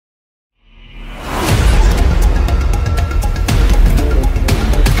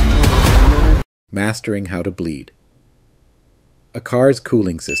Mastering how to bleed. A car's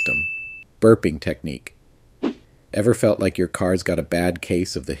cooling system. Burping technique. Ever felt like your car's got a bad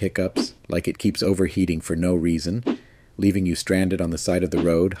case of the hiccups, like it keeps overheating for no reason, leaving you stranded on the side of the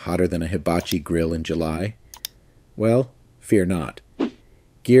road, hotter than a hibachi grill in July? Well, fear not.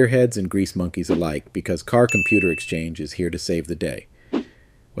 Gearheads and grease monkeys alike, because Car Computer Exchange is here to save the day.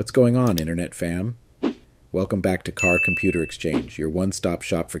 What's going on, Internet fam? Welcome back to Car Computer Exchange, your one-stop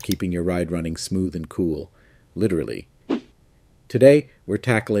shop for keeping your ride running smooth and cool. Literally. Today, we're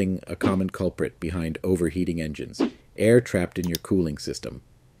tackling a common culprit behind overheating engines, air trapped in your cooling system.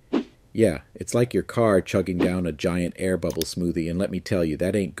 Yeah, it's like your car chugging down a giant air bubble smoothie, and let me tell you,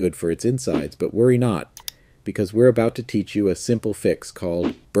 that ain't good for its insides, but worry not, because we're about to teach you a simple fix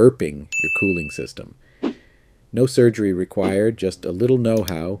called burping your cooling system. No surgery required, just a little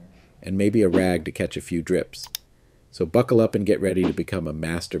know-how, and maybe a rag to catch a few drips. So buckle up and get ready to become a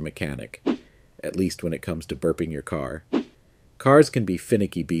master mechanic, at least when it comes to burping your car. Cars can be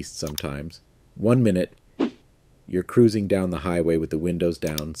finicky beasts sometimes. 1 minute, you're cruising down the highway with the windows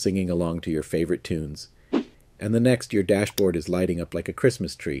down, singing along to your favorite tunes. And the next, your dashboard is lighting up like a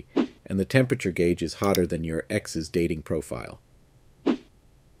Christmas tree, and the temperature gauge is hotter than your ex's dating profile.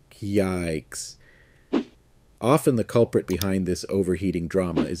 Yikes. Often the culprit behind this overheating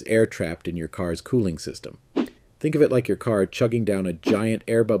drama is air trapped in your car's cooling system. Think of it like your car chugging down a giant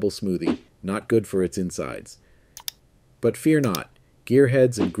air bubble smoothie, not good for its insides. But fear not,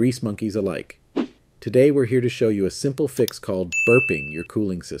 gearheads and grease monkeys alike. Today we're here to show you a simple fix called burping your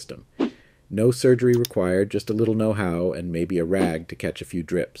cooling system. No surgery required, just a little know-how and maybe a rag to catch a few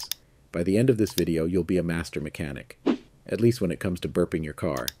drips. By the end of this video, you'll be a master mechanic, at least when it comes to burping your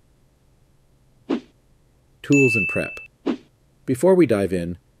car. Tools and prep. Before we dive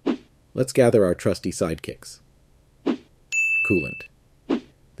in, let's gather our trusty sidekicks. Coolant.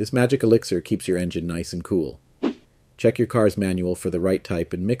 This magic elixir keeps your engine nice and cool. Check your car's manual for the right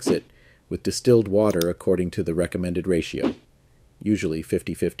type and mix it with distilled water according to the recommended ratio, usually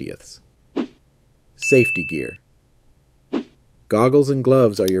 50/50ths. Safety gear. Goggles and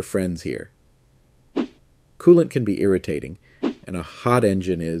gloves are your friends here. Coolant can be irritating, and a hot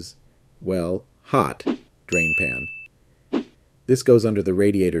engine is, well, hot. Drain pan. This goes under the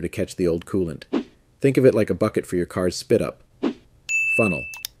radiator to catch the old coolant. Think of it like a bucket for your car's spit up. Funnel.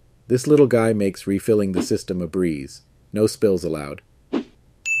 This little guy makes refilling the system a breeze. No spills allowed.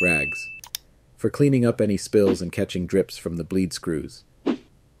 Rags. For cleaning up any spills and catching drips from the bleed screws.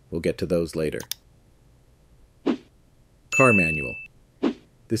 We'll get to those later. Car manual.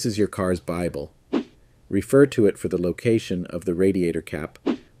 This is your car's Bible. Refer to it for the location of the radiator cap,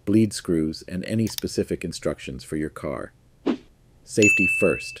 bleed screws, and any specific instructions for your car. Safety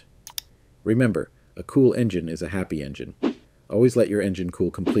first. Remember, a cool engine is a happy engine. Always let your engine cool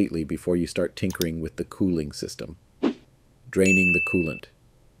completely before you start tinkering with the cooling system. Draining the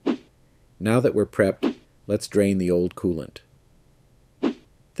coolant. Now that we're prepped, let's drain the old coolant.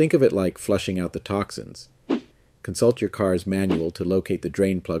 Think of it like flushing out the toxins. Consult your car's manual to locate the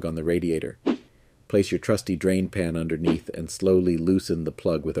drain plug on the radiator. Place your trusty drain pan underneath and slowly loosen the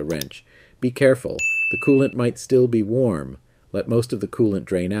plug with a wrench. Be careful, the coolant might still be warm. Let most of the coolant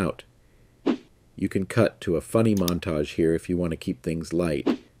drain out. You can cut to a funny montage here if you want to keep things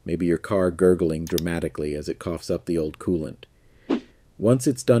light. Maybe your car gurgling dramatically as it coughs up the old coolant. Once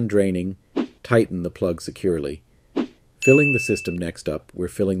it's done draining, tighten the plug securely. Filling the system next up, we're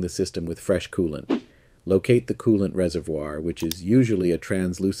filling the system with fresh coolant. Locate the coolant reservoir, which is usually a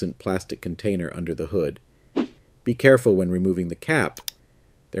translucent plastic container under the hood. Be careful when removing the cap.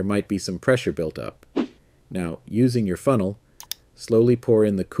 There might be some pressure built up. Now, using your funnel, slowly pour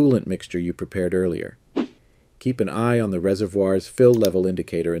in the coolant mixture you prepared earlier. Keep an eye on the reservoir's fill level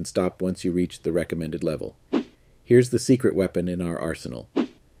indicator and stop once you reach the recommended level. Here's the secret weapon in our arsenal,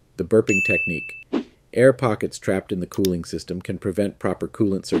 the burping technique. Air pockets trapped in the cooling system can prevent proper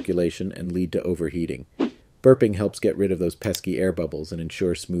coolant circulation and lead to overheating. Burping helps get rid of those pesky air bubbles and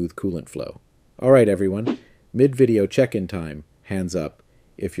ensure smooth coolant flow. Alright everyone, mid-video check-in time, hands up,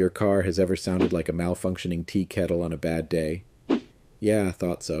 if your car has ever sounded like a malfunctioning tea kettle on a bad day. Yeah, I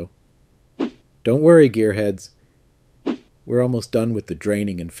thought so. Don't worry, gearheads. We're almost done with the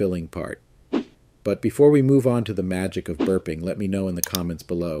draining and filling part. But before we move on to the magic of burping, let me know in the comments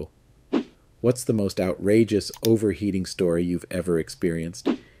below. What's the most outrageous overheating story you've ever experienced?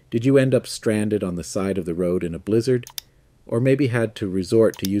 Did you end up stranded on the side of the road in a blizzard? Or maybe had to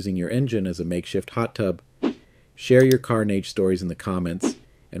resort to using your engine as a makeshift hot tub? Share your carnage stories in the comments,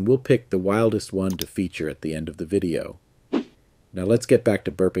 and we'll pick the wildest one to feature at the end of the video. Now let's get back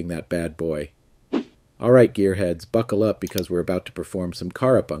to burping that bad boy. Alright, gearheads, buckle up because we're about to perform some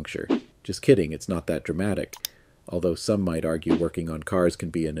car-apuncture. Just kidding, it's not that dramatic, although some might argue working on cars can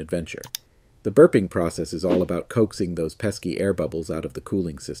be an adventure. The burping process is all about coaxing those pesky air bubbles out of the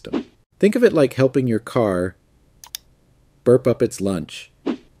cooling system. Think of it like helping your car burp up its lunch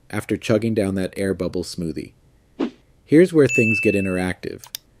after chugging down that air bubble smoothie. Here's where things get interactive.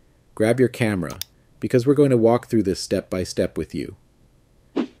 Grab your camera, because we're going to walk through this step by step with you.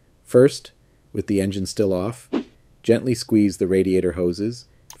 First, with the engine still off, gently squeeze the radiator hoses,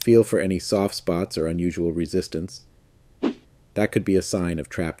 feel for any soft spots or unusual resistance. That could be a sign of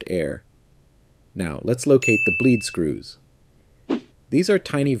trapped air. Now, let's locate the bleed screws. These are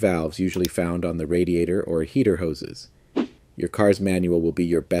tiny valves usually found on the radiator or heater hoses. Your car's manual will be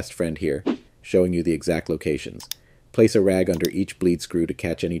your best friend here, showing you the exact locations. Place a rag under each bleed screw to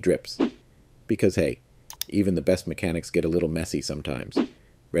catch any drips. Because hey, even the best mechanics get a little messy sometimes.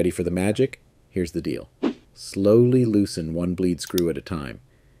 Ready for the magic? Here's the deal. Slowly loosen one bleed screw at a time,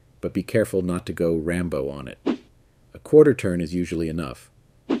 but be careful not to go Rambo on it. A quarter turn is usually enough.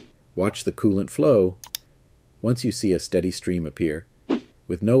 Watch the coolant flow. Once you see a steady stream appear,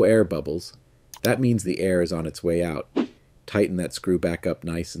 with no air bubbles, that means the air is on its way out. Tighten that screw back up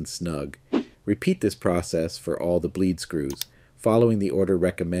nice and snug. Repeat this process for all the bleed screws, following the order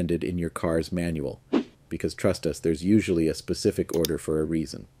recommended in your car's manual, because trust us, there's usually a specific order for a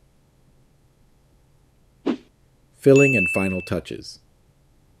reason. Filling and final touches.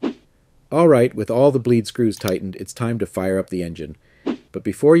 Alright, with all the bleed screws tightened, it's time to fire up the engine. But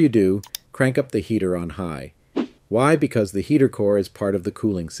before you do, crank up the heater on high. Why? Because the heater core is part of the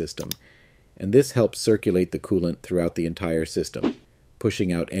cooling system, and this helps circulate the coolant throughout the entire system,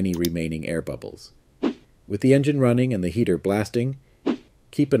 pushing out any remaining air bubbles. With the engine running and the heater blasting,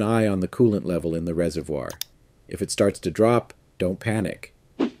 keep an eye on the coolant level in the reservoir. If it starts to drop, don't panic.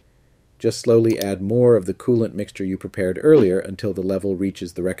 Just slowly add more of the coolant mixture you prepared earlier until the level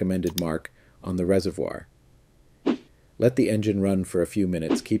reaches the recommended mark on the reservoir. Let the engine run for a few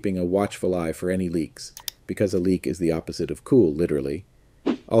minutes, keeping a watchful eye for any leaks, because a leak is the opposite of cool, literally.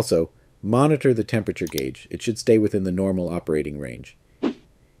 Also, monitor the temperature gauge. It should stay within the normal operating range.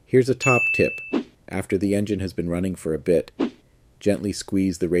 Here's a top tip. After the engine has been running for a bit, gently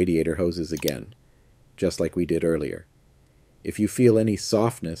squeeze the radiator hoses again, just like we did earlier. If you feel any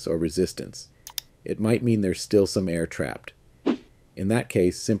softness or resistance, it might mean there's still some air trapped. In that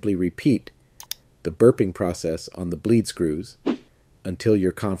case, simply repeat the burping process on the bleed screws until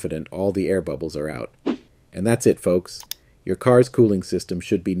you're confident all the air bubbles are out. And that's it, folks. Your car's cooling system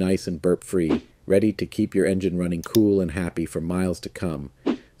should be nice and burp-free, ready to keep your engine running cool and happy for miles to come.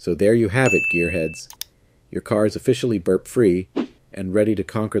 So there you have it, gearheads. Your car is officially burp-free and ready to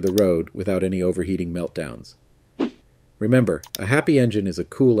conquer the road without any overheating meltdowns. Remember, a happy engine is a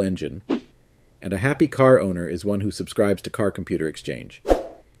cool engine, and a happy car owner is one who subscribes to Car Computer Exchange.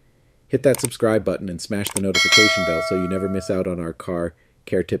 Hit that subscribe button and smash the notification bell so you never miss out on our car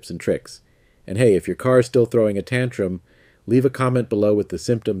care tips and tricks. And hey, if your car is still throwing a tantrum, leave a comment below with the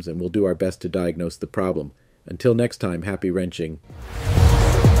symptoms and we'll do our best to diagnose the problem. Until next time, happy wrenching.